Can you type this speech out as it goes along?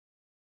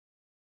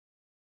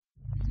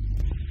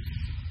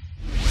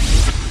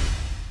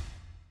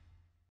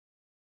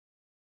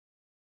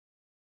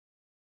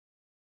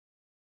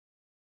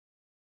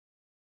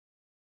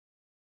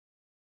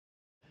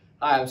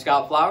Hi, I'm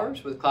Scott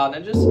Flowers with Cloud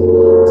Ninjas.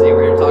 Today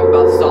we're here to talk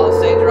about solid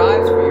state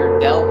drives for your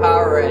Dell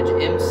PowerEdge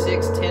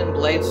M610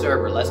 blade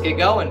server. Let's get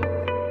going.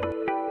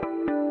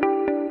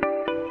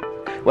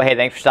 Well, hey,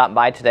 thanks for stopping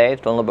by today.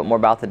 Let's learn a little bit more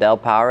about the Dell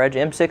PowerEdge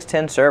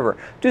M610 server.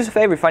 Do us a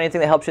favor, if you find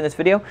anything that helps you in this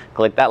video,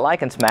 click that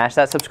like and smash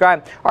that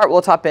subscribe. All right, well,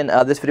 let's hop in.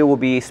 This video will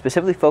be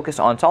specifically focused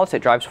on solid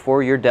state drives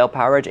for your Dell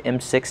PowerEdge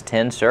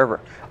M610 server.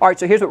 All right,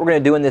 so here's what we're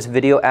going to do in this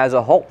video as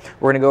a whole.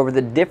 We're going to go over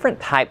the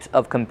different types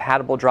of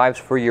compatible drives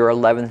for your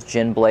 11th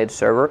gen blade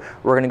server.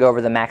 We're going to go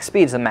over the max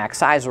speeds, the max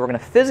sizes. We're going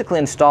to physically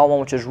install one,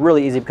 which is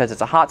really easy because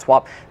it's a hot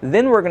swap.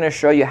 Then we're going to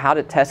show you how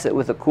to test it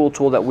with a cool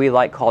tool that we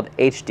like called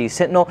HD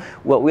Sentinel.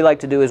 What we like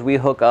to do is we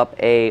hook up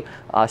a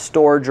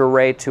storage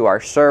array to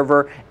our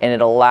server, and it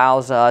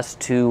allows us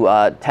to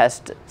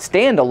test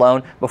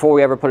standalone before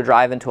we ever put a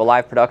drive into a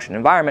live production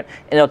environment,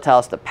 and it'll tell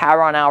us the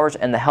power on hours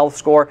and the health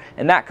score,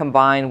 and that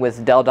combined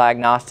with Dell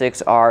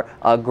Diagnostics are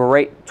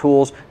great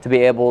tools to be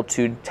able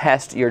to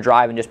test your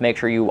drive and just make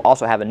sure you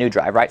also have a new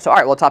drive, right? So all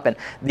right, well, let's hop in.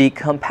 The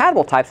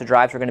compatible types of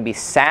drives are going to be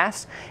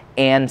SAS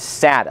and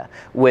SATA.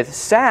 With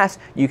SAS,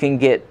 you can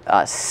get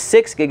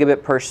 6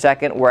 gigabit per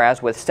second,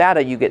 whereas with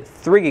SATA, you get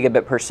 3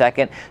 gigabit per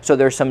second. So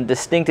there's some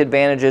distinct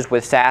advantages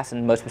with SAS,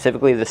 and most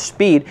specifically the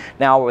speed.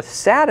 Now with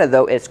SATA,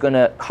 though, it's going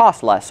to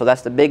cost less. So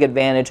that's the big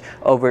advantage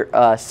over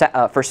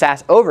for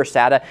SAS over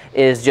SATA,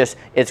 is just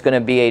it's going to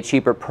be a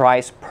cheaper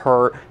price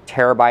per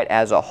terabyte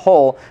as a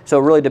whole. So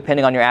really,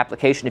 depending on your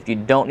application, if you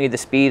don't need the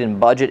speed and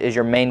budget is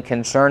your main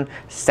concern,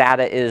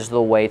 SATA is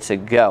the way to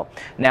go.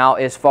 Now,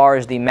 as far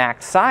as the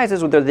max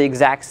sizes, they're the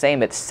exact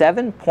same. It's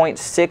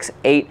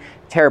 7.68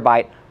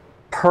 terabyte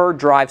per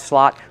drive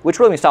slot, which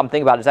really, when you stop and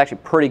think about it, is actually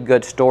pretty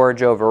good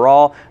storage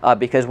overall,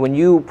 because when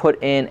you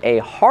put in a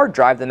hard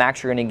drive, the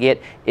max you're going to get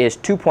is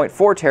 2.4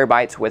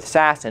 terabytes with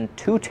SAS and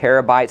 2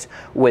 terabytes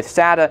with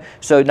SATA.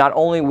 So not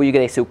only will you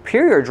get a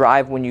superior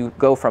drive when you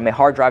go from a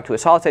hard drive to a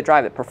solid state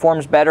drive, it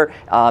performs better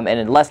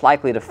and less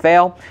likely to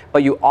fail,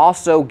 but you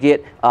also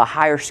get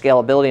higher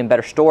scalability and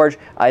better storage.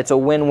 It's a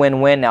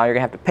win-win-win. Now, you're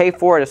going to have to pay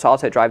for it. A solid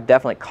state drive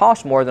definitely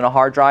costs more than a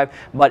hard drive,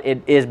 but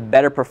it is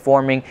better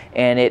performing,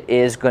 and it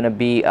is going to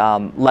be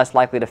less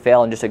likely to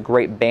fail, and just a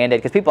great band-aid.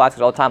 Because people ask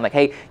us all the time, like,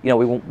 hey, you know,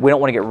 we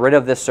don't want to get rid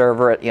of this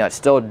server. It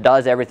still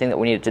does everything that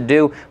we need it to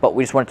do, but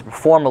we just want it to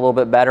perform a little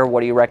bit better.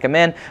 What do you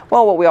recommend?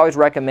 Well, what we always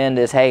recommend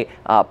is, hey,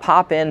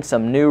 pop in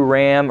some new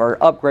RAM or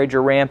upgrade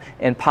your RAM,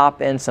 and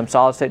pop in some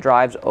solid-state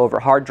drives over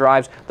hard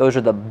drives. Those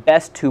are the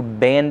best two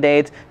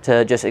band-aids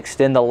to just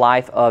extend the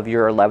life of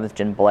your 11th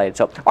gen blade.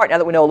 So, all right, now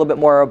that we know a little bit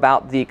more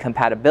about the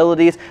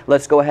compatibilities,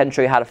 let's go ahead and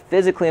show you how to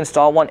physically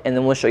install one, and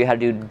then we'll show you how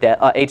to do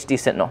HD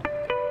Sentinel.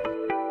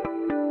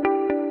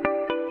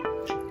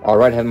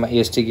 Alright, I have my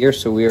ESD gear,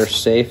 so we are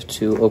safe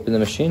to open the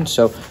machine.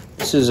 So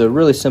this is a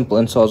really simple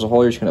install as a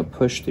whole. You're just going to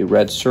push the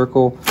red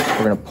circle. We're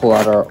going to pull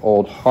out our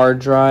old hard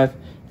drive,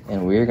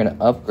 and we're going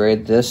to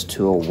upgrade this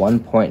to a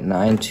 1.92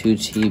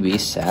 TB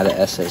SATA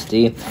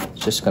SSD.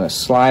 It's just going to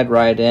slide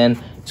right in.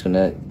 It's going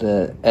to,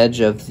 the edge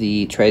of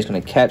the tray is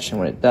going to catch, and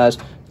when it does,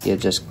 you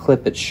just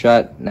clip it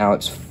shut. Now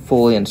it's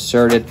fully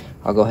inserted.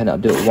 I'll go ahead and I'll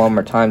do it one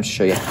more time to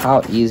show you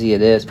how easy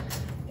it is.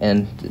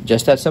 And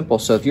just that simple.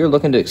 So if you're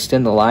looking to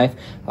extend the life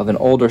of an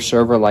older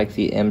server like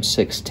the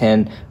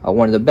M610,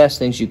 one of the best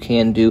things you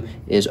can do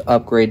is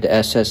upgrade to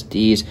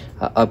SSDs,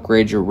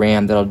 upgrade your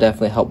RAM. That'll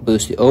definitely help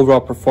boost the overall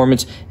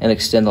performance and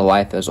extend the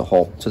life as a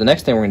whole. So the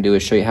next thing we're going to do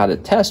is show you how to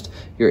test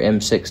your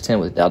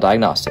M610 with Dell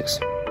Diagnostics.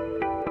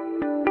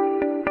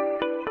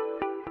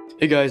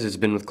 Hey guys, it's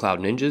Ben with Cloud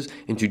Ninjas,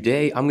 and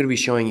today I'm going to be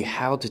showing you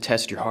how to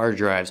test your hard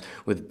drives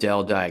with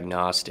Dell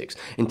Diagnostics.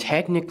 And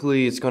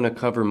technically, it's going to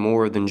cover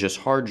more than just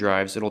hard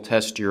drives. It'll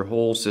test your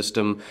whole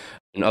system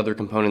and other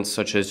components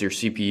such as your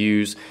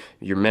CPUs,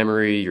 your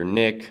memory, your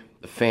NIC,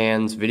 the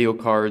fans, video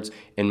cards,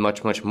 and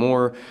much, much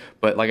more.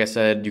 But like I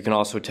said, you can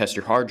also test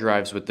your hard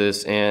drives with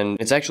this, and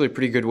it's actually a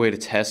pretty good way to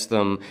test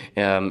them,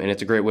 and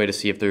it's a great way to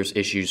see if there's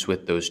issues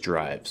with those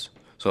drives.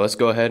 So let's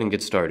go ahead and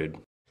get started.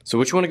 So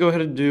what you want to go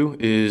ahead and do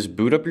is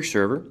boot up your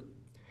server,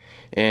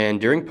 and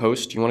during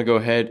post you want to go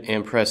ahead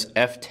and press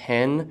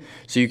F10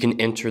 so you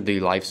can enter the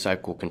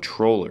lifecycle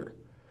controller.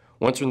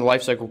 Once you're in the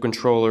lifecycle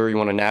controller, you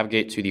want to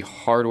navigate to the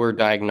hardware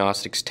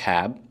diagnostics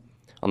tab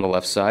on the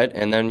left side,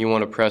 and then you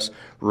want to press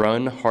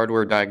run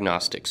hardware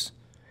diagnostics.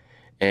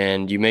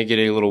 And you may get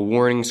a little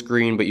warning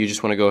screen, but you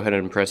just want to go ahead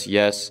and press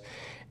yes,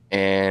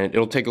 and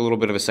it'll take a little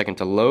bit of a second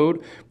to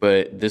load,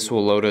 but this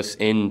will load us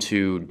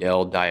into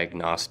Dell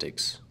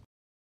Diagnostics.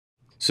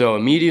 So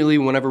immediately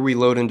whenever we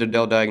load into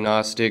Dell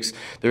Diagnostics,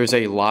 there's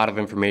a lot of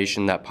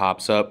information that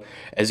pops up.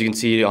 As you can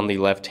see on the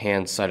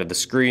left-hand side of the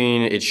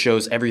screen, it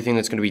shows everything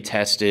that's going to be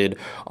tested.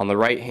 On the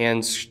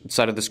right-hand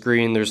side of the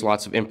screen, there's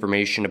lots of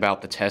information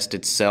about the test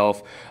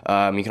itself.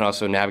 You can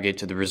also navigate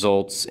to the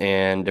results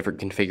and different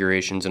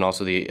configurations, and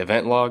also the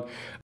event log.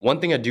 One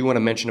thing I do want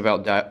to mention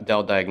about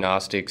Dell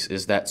Diagnostics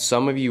is that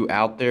some of you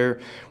out there,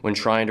 when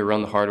trying to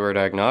run the hardware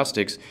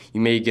diagnostics,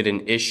 you may get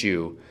an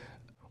issue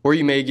Or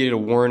you may get a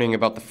warning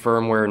about the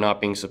firmware not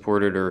being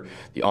supported or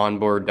the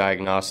onboard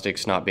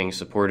diagnostics not being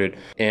supported.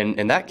 And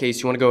in that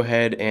case, you want to go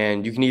ahead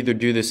and you can either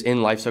do this in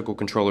Lifecycle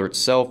Controller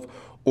itself,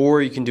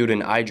 or you can do it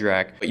in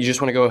Diag, but you just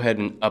want to go ahead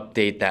and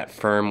update that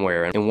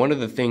firmware. And one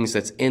of the things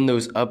that's in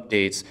those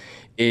updates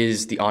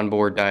is the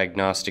onboard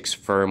diagnostics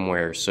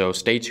firmware. So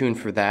stay tuned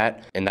for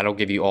that, and that'll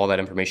give you all that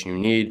information you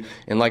need.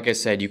 And like I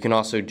said, you can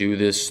also do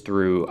this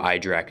through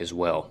Diag as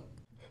well.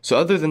 So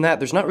other than that,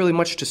 there's not really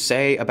much to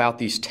say about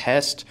these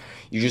tests.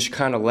 You just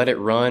kind of let it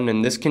run,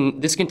 and this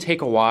can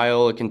take a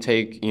while. It can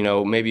take, you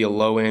know, maybe a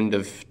low end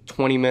of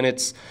 20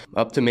 minutes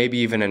up to maybe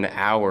even an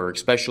hour,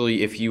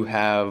 especially if you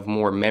have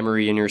more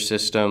memory in your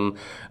system.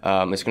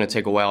 It's going to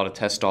take a while to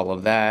test all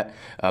of that.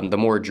 The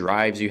more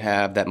drives you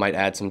have, that might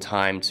add some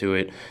time to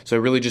it. So it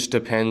really just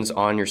depends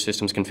on your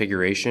system's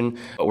configuration.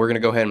 But we're going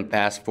to go ahead and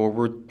fast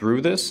forward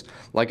through this.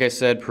 Like I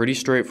said, pretty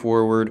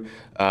straightforward.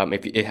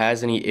 If it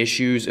has any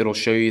issues, it'll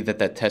show you that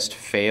that test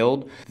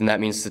failed. Then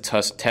that means the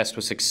test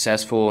was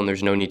successful and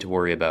there's no need to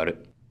worry about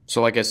it.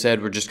 So like I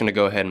said, we're just going to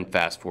go ahead and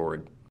fast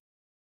forward.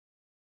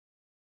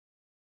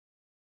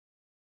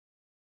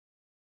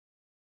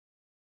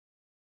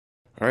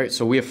 All right,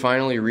 so we have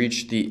finally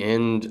reached the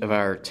end of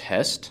our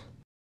test.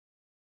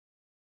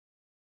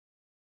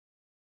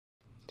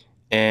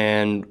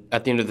 And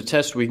at the end of the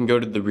test, we can go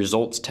to the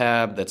results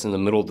tab that's in the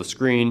middle of the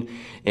screen,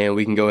 and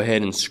we can go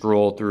ahead and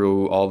scroll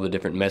through all the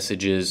different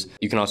messages.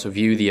 You can also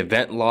view the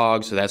event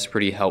log, so that's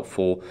pretty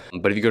helpful.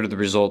 But if you go to the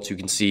results, you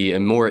can see a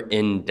more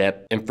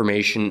in-depth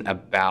information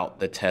about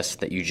the test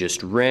that you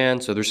just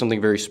ran. So there's something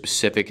very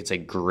specific. It's a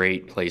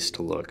great place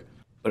to look.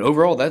 But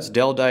overall, that's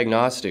Dell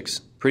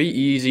Diagnostics. Pretty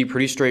easy,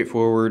 pretty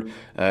straightforward.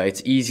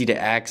 It's easy to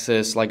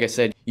access. Like I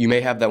said, you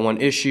may have that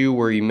one issue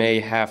where you may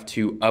have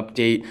to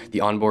update the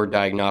onboard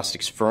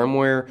diagnostics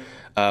firmware.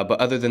 But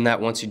other than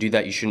that, once you do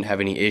that, you shouldn't have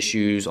any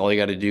issues. All you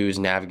got to do is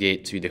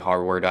navigate to the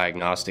hardware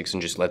diagnostics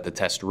and just let the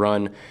test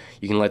run.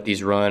 You can let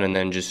these run and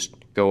then just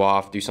go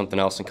off, do something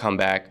else, and come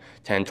back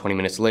 10, 20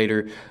 minutes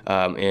later.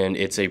 And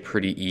it's a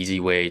pretty easy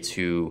way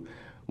to,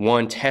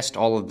 one, test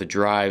all of the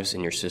drives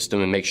in your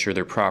system and make sure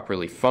they're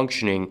properly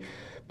functioning,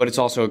 but it's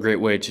also a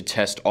great way to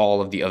test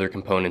all of the other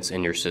components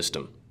in your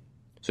system.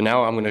 So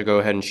now I'm going to go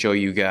ahead and show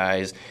you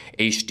guys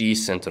HD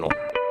Sentinel.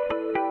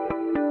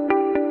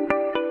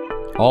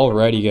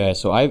 Alrighty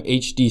guys, so I have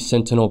HD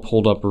Sentinel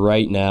pulled up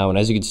right now, and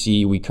as you can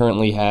see, we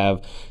currently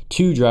have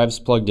 2 drives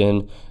plugged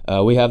in.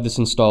 We have this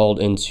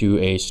installed into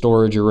a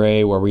storage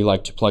array where we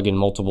like to plug in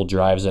multiple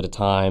drives at a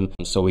time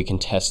so we can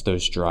test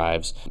those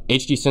drives.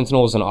 HD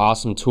Sentinel is an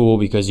awesome tool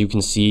because you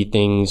can see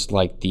things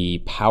like the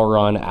power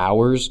on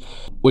hours,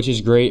 which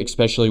is great,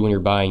 especially when you're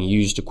buying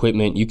used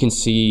equipment. You can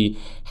see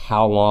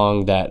how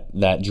long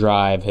that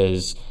drive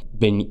has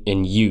been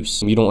in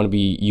use. You don't want to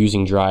be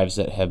using drives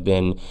that have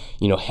been,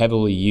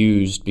 heavily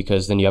used,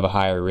 because then you have a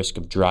higher risk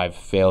of drive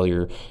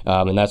failure.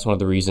 And that's one of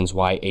the reasons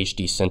why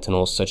HD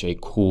Sentinel is such a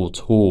cool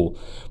tool.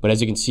 But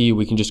as you can see,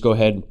 we can just go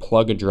ahead and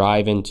plug a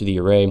drive into the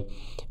array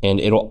and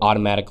it'll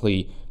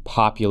automatically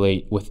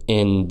populate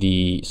within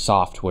the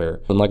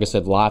software. And like I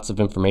said, lots of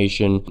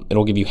information.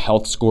 It'll give you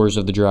health scores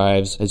of the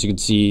drives. As you can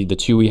see, the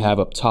 2 we have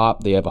up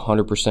top, they have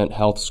 100%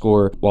 health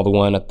score, while the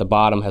one at the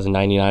bottom has a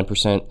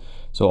 99%.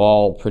 So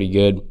all pretty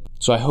good.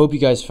 So I hope you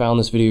guys found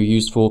this video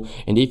useful,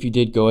 and if you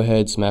did, go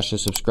ahead, smash the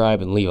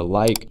subscribe and leave a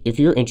like. If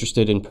you're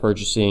interested in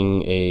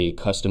purchasing a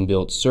custom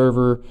built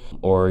server,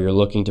 or you're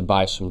looking to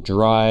buy some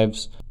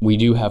drives, we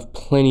do have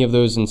plenty of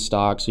those in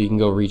stock, so you can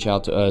go reach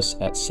out to us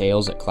at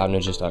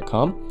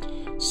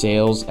sales@cloudninjas.com,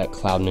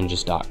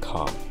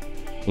 sales@cloudninjas.com.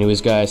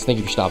 Anyways guys, thank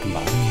you for stopping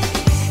by.